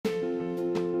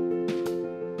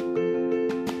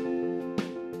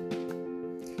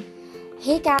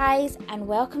Hey guys, and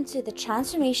welcome to the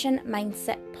Transformation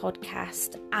Mindset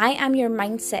Podcast. I am your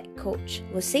mindset coach,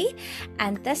 Lucy,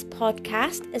 and this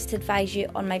podcast is to advise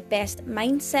you on my best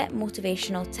mindset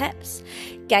motivational tips,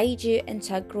 guide you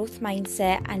into a growth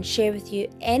mindset, and share with you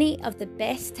any of the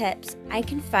best tips I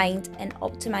can find in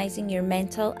optimizing your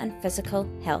mental and physical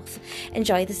health.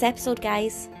 Enjoy this episode,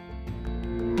 guys.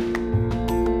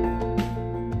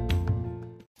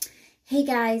 Hey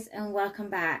guys, and welcome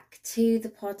back to the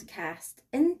podcast.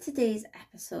 In today's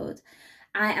episode,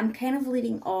 I am kind of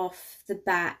leading off the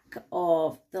back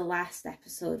of the last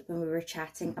episode when we were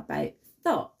chatting about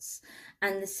thoughts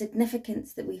and the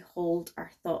significance that we hold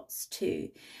our thoughts to.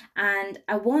 And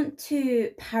I want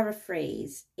to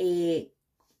paraphrase a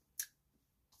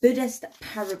Buddhist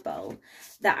parable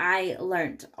that I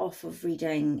learnt off of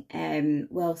reading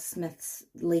Will Smith's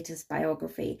latest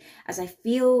biography, as I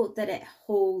feel that it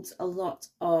holds a lot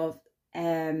of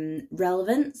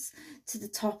relevance to the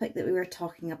topic that we were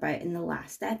talking about in the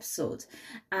last episode.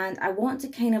 And I want to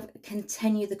kind of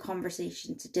continue the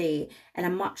conversation today in a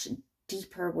much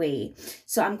deeper way.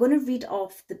 So I'm going to read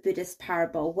off the Buddhist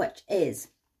parable, which is: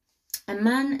 a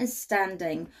man is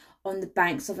standing on the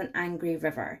banks of an angry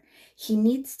river. He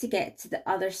needs to get to the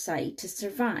other side to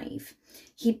survive.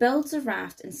 He builds a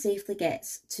raft and safely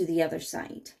gets to the other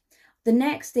side. The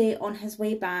next day, on his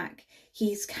way back,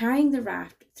 he's carrying the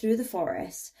raft through the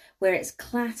forest where it's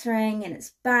clattering and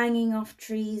it's banging off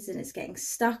trees and it's getting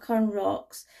stuck on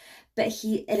rocks, but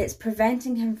it's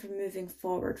preventing him from moving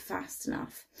forward fast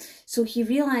enough. So he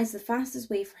realised the fastest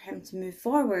way for him to move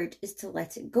forward is to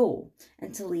let it go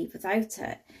and to leave without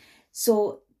it.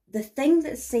 So the thing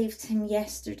that saved him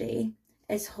yesterday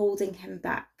is holding him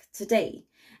back today,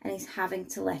 and he's having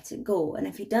to let it go. And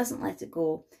if he doesn't let it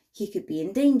go, he could be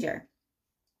in danger.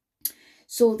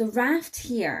 So the raft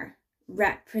here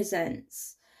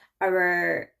represents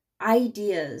our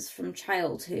ideas from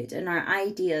childhood and our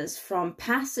ideas from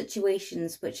past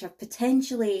situations which have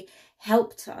potentially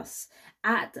helped us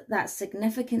at that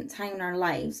significant time in our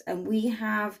lives. And we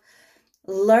have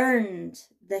learned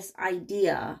this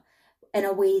idea in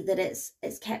a way that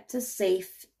it's kept us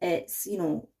safe. It's,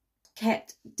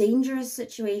 kept dangerous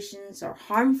situations or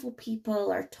harmful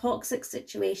people or toxic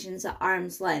situations at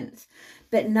arm's length.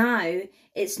 But now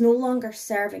it's no longer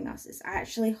serving us. It's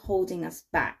actually holding us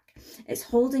back. It's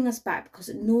holding us back because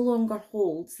it no longer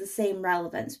holds the same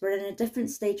relevance. We're in a different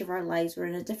stage of our lives. We're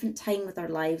in a different time with our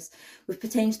lives. We've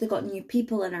potentially got new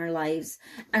people in our lives,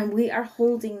 and we are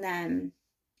holding them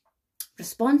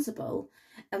responsible,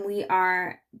 and we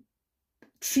are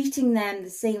treating them the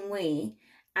same way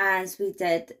as we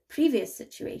did previous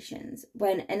situations,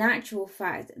 when in actual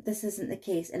fact this isn't the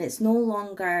case. And it's no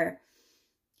longer,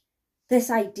 this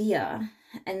idea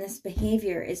and this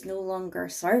behavior is no longer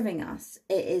serving us.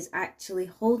 It is actually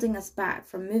holding us back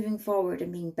from moving forward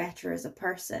and being better as a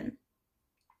person.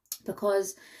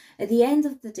 Because at the end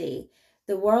of the day,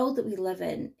 the world that we live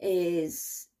in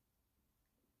is,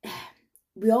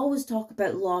 we always talk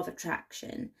about law of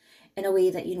attraction in a way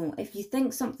that, if you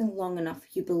think something long enough,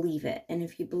 you believe it. And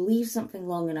if you believe something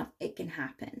long enough, it can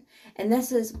happen. And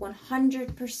this is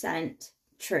 100%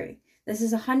 true. This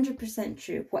is 100%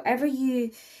 true. Whatever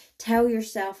you tell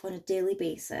yourself on a daily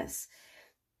basis,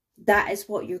 that is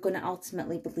what you're going to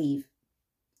ultimately believe.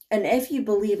 And if you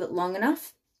believe it long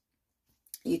enough,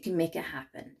 you can make it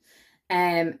happen,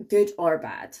 good or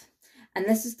bad. And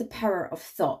this is the power of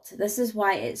thought. This is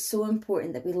why it's so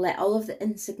important that we let all of the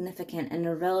insignificant and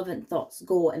irrelevant thoughts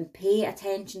go and pay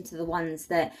attention to the ones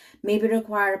that maybe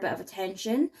require a bit of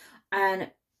attention,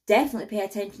 and definitely pay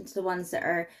attention to the ones that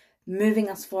are moving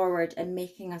us forward and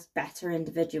making us better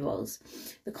individuals.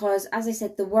 Because, as I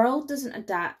said, the world doesn't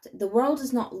adapt. The world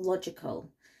is not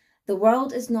logical. The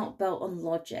world is not built on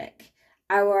logic.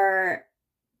 Our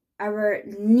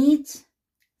need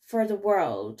for the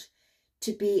world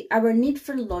to be, our need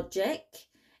for logic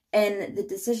in the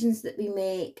decisions that we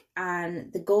make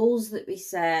and the goals that we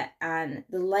set and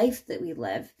the life that we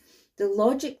live, the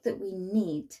logic that we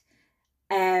need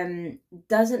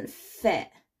doesn't fit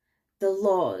the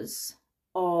laws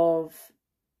of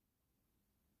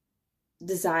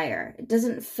desire. It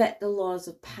doesn't fit the laws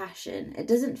of passion. It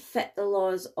doesn't fit the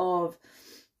laws of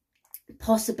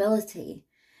possibility.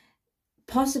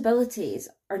 Possibilities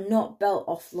are not built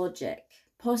off logic.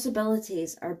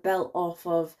 Possibilities are built off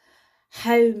of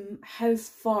how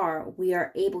far we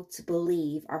are able to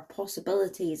believe our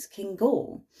possibilities can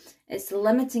go. It's the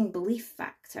limiting belief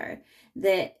factor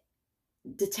that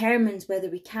determines whether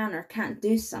we can or can't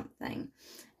do something.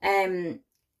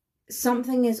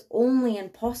 Something is only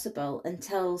impossible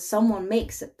until someone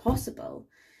makes it possible.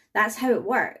 That's how it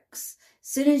works.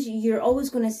 Soon as you're always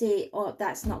going to say, oh,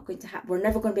 that's not going to happen. We're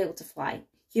never going to be able to fly.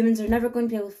 Humans are never going to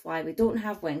be able to fly. We don't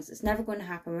have wings. It's never going to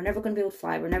happen. We're never going to be able to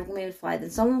fly. We're never going to be able to fly. Then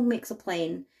someone makes a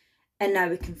plane and now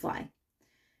we can fly.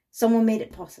 Someone made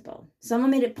it possible.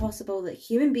 Someone made it possible that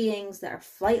human beings that are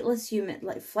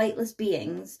flightless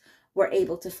beings were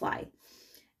able to fly.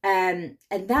 And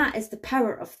that is the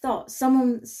power of thought.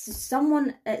 Someone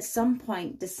at some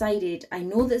point decided, I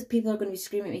know that people are going to be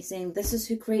screaming at me saying, this is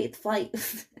who created flight,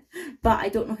 but I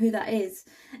don't know who that is.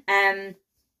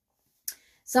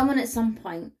 Someone at some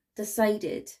point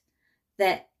decided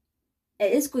that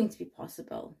it is going to be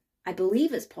possible. I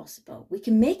believe it's possible. We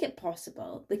can make it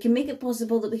possible. We can make it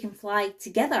possible that we can fly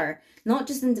together, not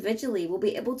just individually. We'll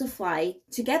be able to fly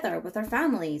together with our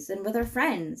families and with our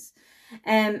friends.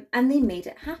 And they made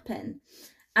it happen.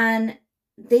 And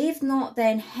they've not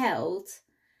then held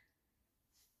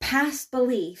past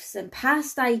beliefs and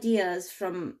past ideas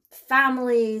from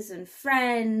families and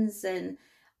friends and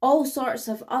all sorts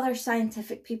of other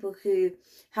scientific people who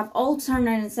have all turned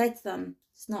around and said to them,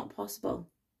 it's not possible.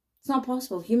 It's not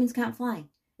possible. Humans can't fly.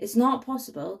 It's not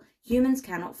possible. Humans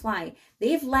cannot fly.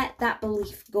 They've let that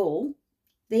belief go.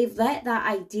 They've let that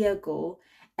idea go,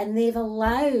 and they've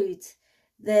allowed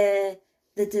the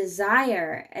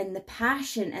desire and the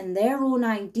passion and their own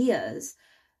ideas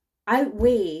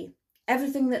outweigh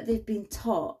everything that they've been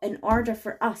taught in order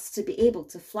for us to be able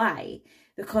to fly,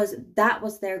 because that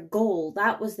was their goal,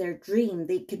 that was their dream.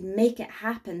 They could make it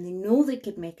happen. They know they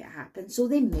could make it happen, so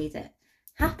they made it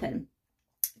happen.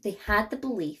 They had the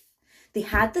belief, they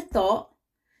had the thought,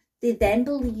 they then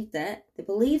believed it. They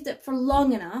believed it for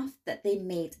long enough that they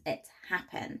made it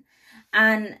happen.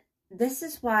 And this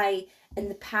is why in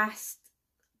the past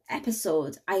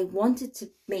episode, I wanted to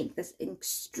make this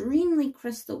extremely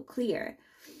crystal clear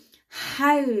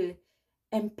how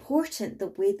important the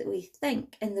way that we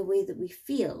think and the way that we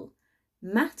feel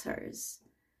matters.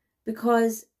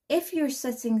 Because if you're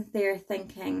sitting there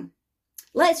thinking,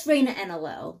 let's rein it in a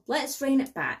little, let's rein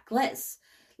it back, let's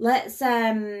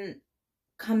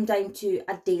come down to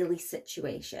a daily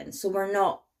situation, so we're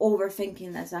not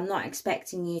overthinking this. I'm not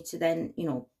expecting you to then,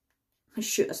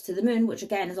 shoot us to the moon, which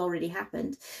again has already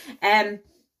happened.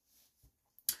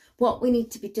 What we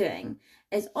need to be doing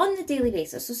is on the daily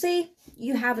basis. So say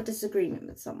you have a disagreement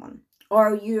with someone,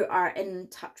 or you are in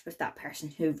touch with that person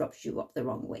who rubs you up the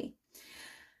wrong way.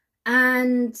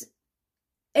 And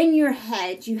in your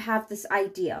head, you have this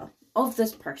idea of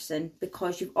this person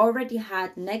because you've already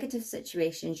had negative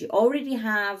situations. You already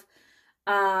have,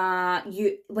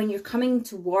 when you're coming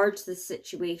towards the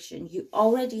situation, you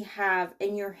already have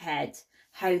in your head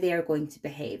how they are going to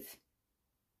behave.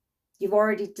 You've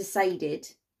already decided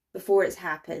before it's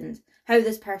happened how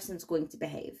this person's going to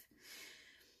behave.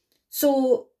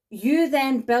 So you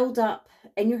then build up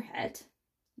in your head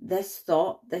this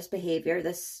thought, this behavior,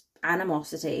 this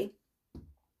animosity.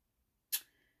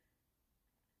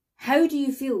 How do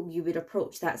you feel you would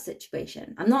approach that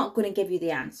situation? I'm not going to give you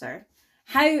the answer.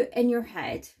 How in your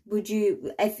head would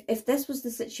you, if this was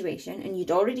the situation and you'd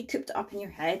already cooped it up in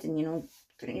your head and,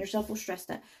 getting yourself all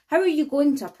stressed out, how are you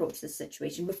going to approach this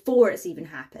situation before it's even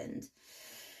happened?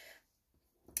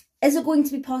 Is it going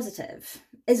to be positive?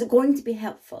 Is it going to be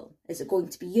helpful? Is it going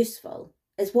to be useful?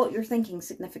 Is what you're thinking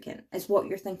significant? Is what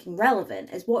you're thinking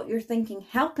relevant? Is what you're thinking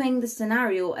helping the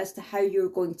scenario as to how you're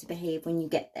going to behave when you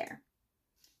get there?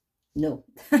 No.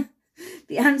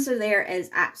 The answer there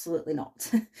is absolutely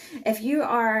not. If you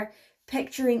are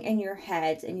picturing in your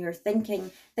head and you're thinking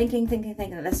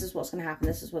that this is what's going to happen,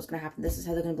 this is what's going to happen, this is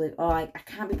how they're going to believe, I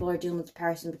can't be bothered dealing with this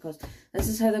person because this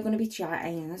is how they're going to be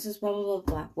chatting and this is blah, blah, blah,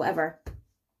 blah, whatever.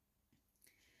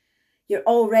 You're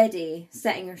already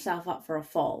setting yourself up for a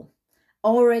fall.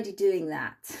 Already doing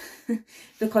that.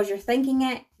 Because you're thinking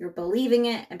it, you're believing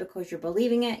it, and because you're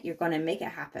believing it, you're going to make it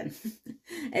happen.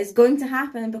 It's going to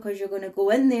happen because you're going to go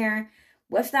in there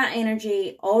with that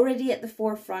energy already at the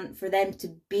forefront for them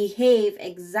to behave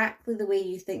exactly the way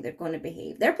you think they're going to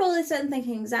behave. They're probably sitting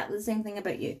thinking exactly the same thing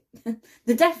about you.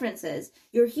 The difference is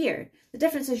you're here. The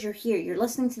difference is you're here. You're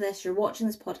listening to this. You're watching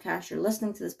this podcast. You're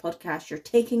listening to this podcast. You're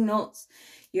taking notes.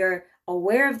 You're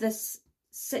aware of this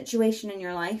situation in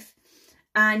your life.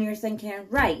 And you're thinking,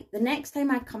 right, the next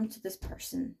time I come to this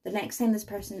person, the next time this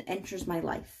person enters my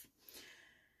life,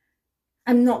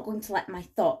 I'm not going to let my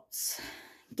thoughts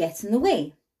get in the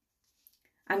way.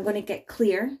 I'm going to get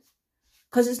clear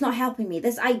because it's not helping me.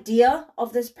 This idea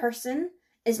of this person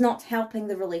is not helping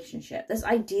the relationship. This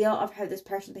idea of how this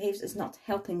person behaves is not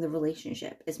helping the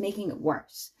relationship. It's making it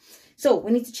worse. So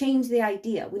we need to change the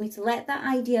idea. We need to let that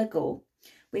idea go.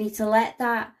 We need to let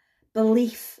that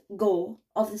belief go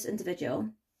of this individual.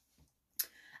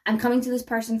 I'm coming to this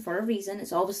person for a reason.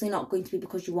 It's obviously not going to be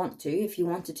because you want to. If you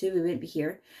wanted to, we wouldn't be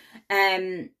here.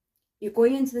 You're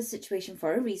going into this situation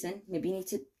for a reason. Maybe you need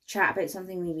to chat about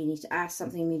something. Maybe you need to ask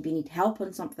something. Maybe you need help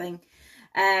on something.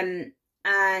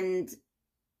 And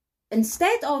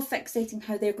instead of fixating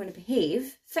how they're going to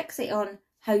behave, fixate on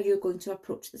how you're going to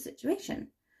approach the situation.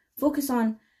 Focus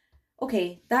on,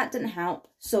 okay, that didn't help.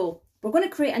 So we're going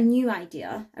to create a new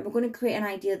idea, and we're going to create an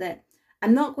idea that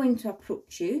I'm not going to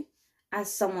approach you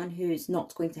as someone who's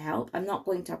not going to help. I'm not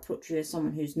going to approach you as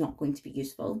someone who's not going to be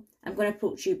useful. I'm going to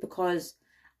approach you because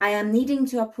I am needing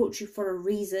to approach you for a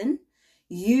reason.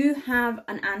 You have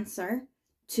an answer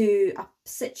to a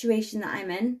situation that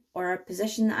I'm in or a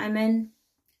position that I'm in.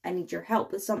 I need your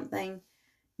help with something.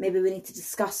 Maybe we need to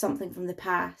discuss something from the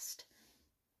past.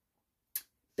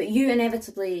 But you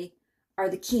inevitably are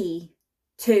the key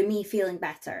to me feeling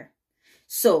better.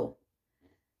 So,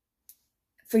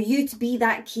 for you to be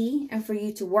that key and for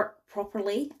you to work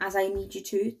properly as I need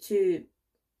you to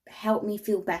help me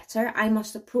feel better, I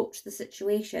must approach the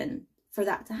situation for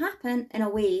that to happen in a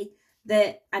way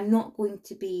that I'm not going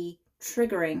to be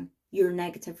triggering your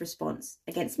negative response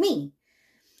against me.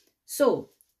 So,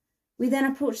 we then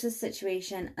approach this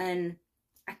situation in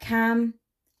a calm,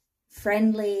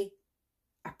 friendly,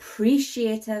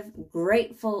 appreciative,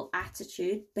 grateful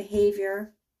attitude,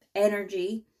 behavior,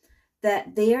 energy,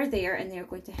 that they are there and they're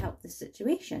going to help the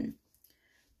situation.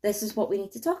 This is what we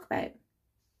need to talk about.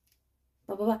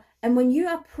 Blah, blah, blah. And when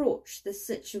you approach the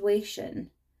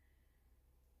situation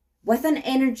with an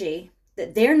energy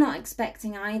that they're not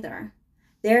expecting either,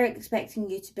 they're expecting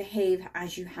you to behave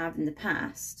as you have in the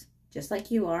past, just like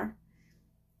you are.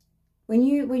 When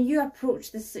you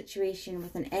approach this situation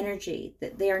with an energy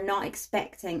that they are not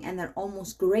expecting and they're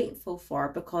almost grateful for,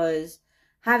 because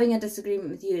having a disagreement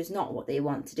with you is not what they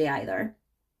want today either,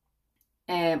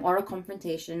 or a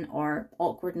confrontation or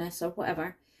awkwardness or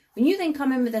whatever. When you then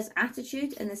come in with this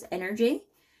attitude and this energy,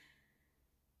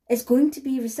 it's going to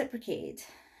be reciprocated.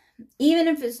 Even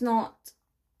if it's not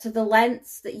to the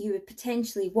lengths that you would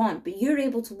potentially want, but you're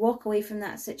able to walk away from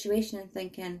that situation and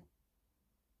thinking,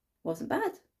 wasn't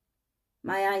bad.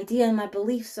 My idea and my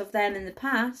beliefs of them in the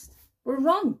past were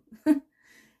wrong.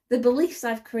 The beliefs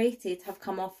I've created have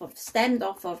stemmed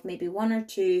off of maybe one or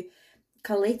two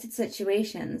collated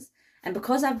situations. And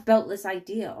because I've built this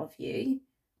idea of you,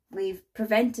 we've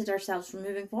prevented ourselves from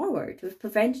moving forward. We've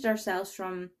prevented ourselves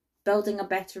from building a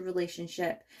better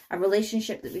relationship, a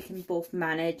relationship that we can both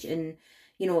manage and,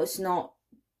 it's not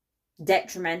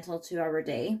detrimental to our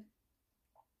day.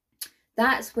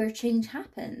 That's where change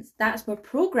happens. That's where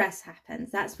progress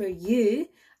happens. That's where you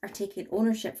are taking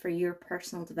ownership for your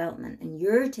personal development and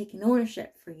you're taking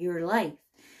ownership for your life.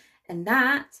 And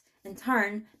that, in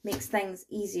turn, makes things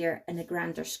easier in a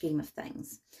grander scheme of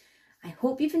things. I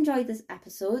hope you've enjoyed this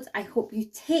episode. I hope you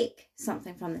take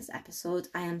something from this episode.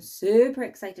 I am super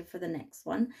excited for the next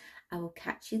one. I will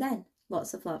catch you then.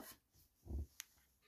 Lots of love.